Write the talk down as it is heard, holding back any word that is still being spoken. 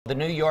The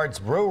new Yards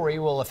Brewery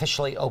will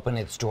officially open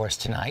its doors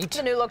tonight.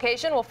 The new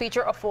location will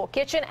feature a full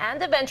kitchen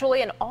and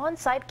eventually an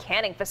on-site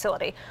canning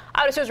facility.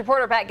 Eyewitness News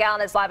reporter Pat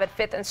Gallen is live at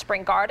 5th and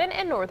Spring Garden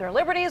in Northern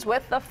Liberties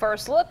with the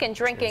first look and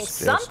drinking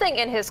something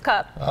in his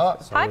cup.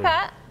 Hi,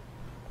 Pat.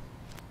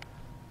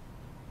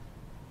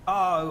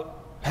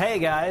 Hey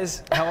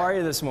guys, how are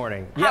you this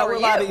morning? We're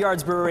live at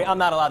Yards Brewery. I'm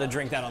not allowed to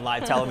drink that on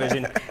live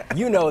television.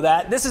 You know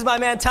that. This is my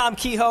man Tom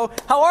Kehoe.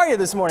 How are you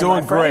this morning?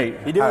 Doing great.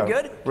 You doing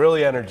good?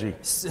 Really energy.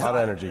 A lot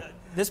of energy.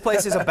 This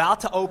place is about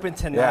to open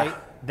tonight. Yeah.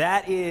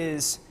 That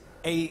is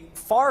a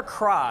far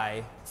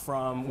cry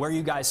from where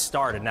you guys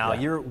started. Now,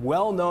 you're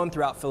well known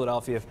throughout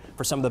Philadelphia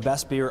for some of the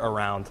best beer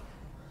around.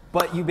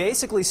 But you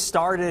basically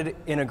started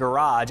in a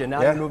garage, and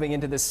now you're moving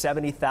into this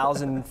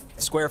 70,000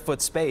 square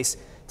foot space.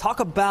 Talk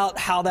about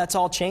how that's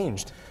all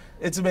changed.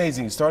 It's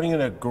amazing, starting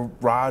in a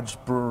garage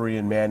brewery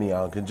in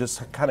Manayunk and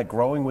just kind of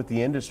growing with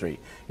the industry.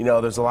 You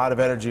know, there's a lot of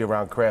energy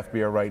around craft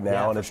beer right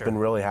now, and it's been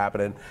really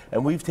happening.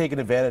 And we've taken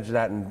advantage of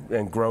that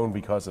and grown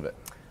because of it.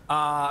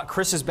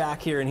 Chris is back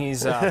here, and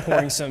he's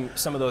pouring some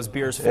of those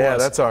beers for us. Yeah,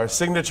 that's our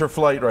signature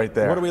flight right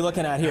there. What are we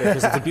looking at here?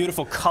 Because it's a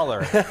beautiful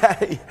color.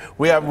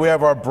 we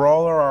have our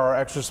Brawler, our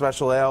Extra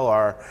Special Ale,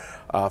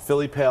 our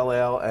Philly Pale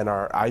Ale, and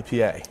our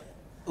IPA.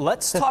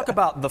 Let's talk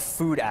about the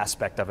food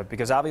aspect of it,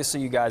 because obviously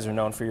you guys are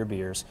known for your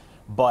beers,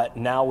 but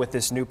now with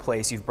this new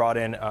place, you've brought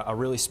in a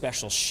really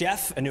special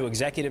chef, a new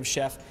executive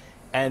chef,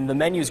 and the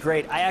menu's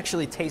great. I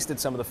actually tasted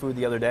some of the food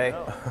the other day.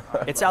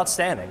 It's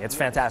outstanding. It's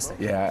fantastic.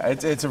 Yeah,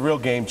 it's a real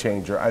game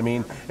changer. I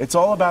mean, it's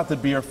all about the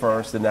beer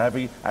first, and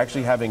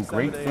actually having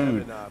great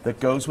food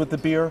that goes with the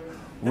beer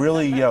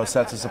really,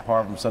 sets us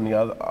apart from some of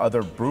the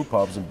other brew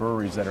pubs and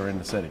breweries that are in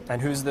the city.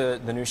 And who's the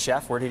new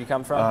chef? Where did he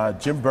come from?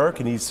 Jim Burke,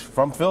 and he's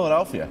from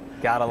Philadelphia.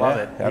 Gotta love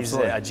it.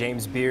 Absolutely. He's a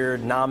James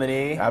Beard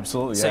nominee.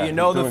 Absolutely, So you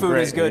know the food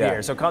is good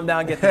here. So come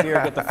down, get the beer,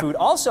 get the food.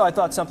 Also, I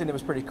thought something that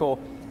was pretty cool.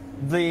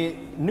 The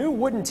new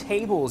wooden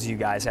tables you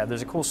guys have,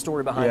 there's a cool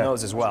story behind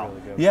those as well.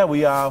 Yeah,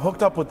 we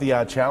hooked up with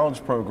the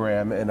Challenge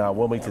program in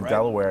Wilmington,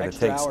 Delaware, that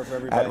takes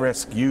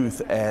at-risk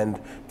youth and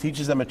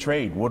teaches them a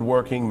trade,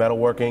 woodworking,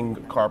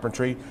 metalworking,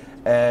 carpentry,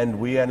 and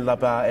we ended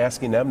up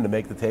asking them to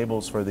make the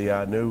tables for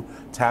the new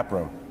tap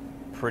room.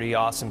 Pretty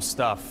awesome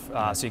stuff.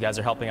 So you guys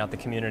are helping out the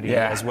community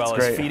as well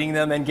as feeding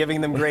them and giving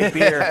them great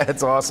beer.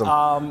 It's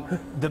awesome.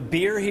 The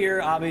beer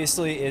here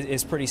obviously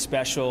is pretty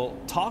special.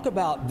 Talk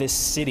about this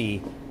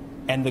city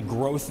and the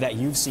growth that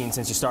you've seen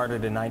since you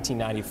started in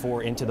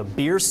 1994 into the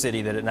beer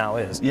city that it now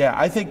is. Yeah,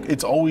 I think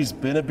it's always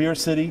been a beer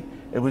city.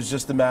 It was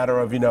just a matter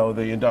of,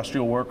 the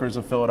industrial workers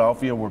of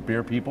Philadelphia were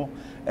beer people.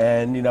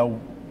 And,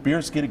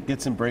 beer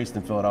gets embraced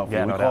in Philadelphia.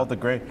 Yeah, we call it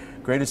the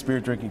greatest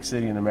beer drinking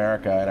city in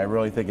America, and I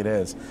really think it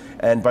is.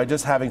 And by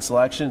just having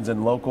selections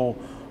and local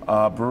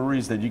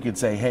breweries that you could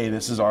say, hey,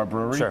 this is our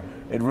brewery,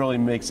 it really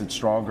makes it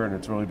stronger, and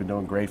it's really been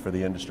doing great for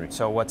the industry.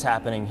 So what's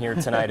happening here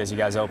tonight as you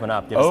guys open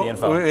up? Give us the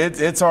info.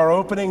 It's our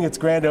opening. It's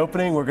grand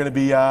opening. We're going to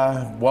be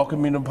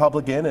welcoming the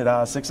public in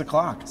at 6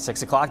 o'clock.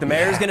 6 o'clock. The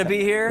mayor's going to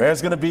be here?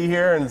 Mayor's going to be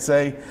here and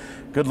say,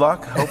 good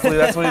luck. Hopefully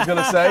that's what he's going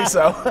to say.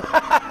 So.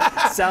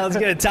 Sounds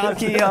good. Tom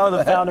Kehoe,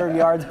 the founder of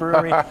Yards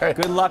Brewery.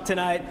 Good luck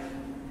tonight.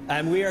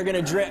 And we are going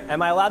to drink.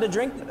 Am I allowed to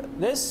drink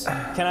this?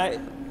 Can I?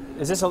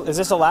 Is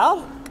this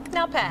allowed?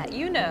 Now, Pat,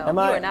 you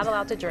are not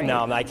allowed to drink.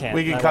 No, I can't.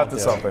 We can cut to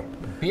something.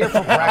 Beer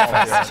for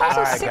breakfast. It's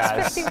also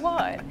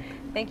 6:51.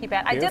 Thank you,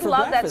 Pat. I did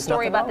love that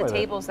story about the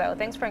tables, though.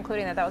 Thanks for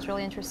including that. That was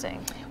really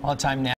interesting. All the time now.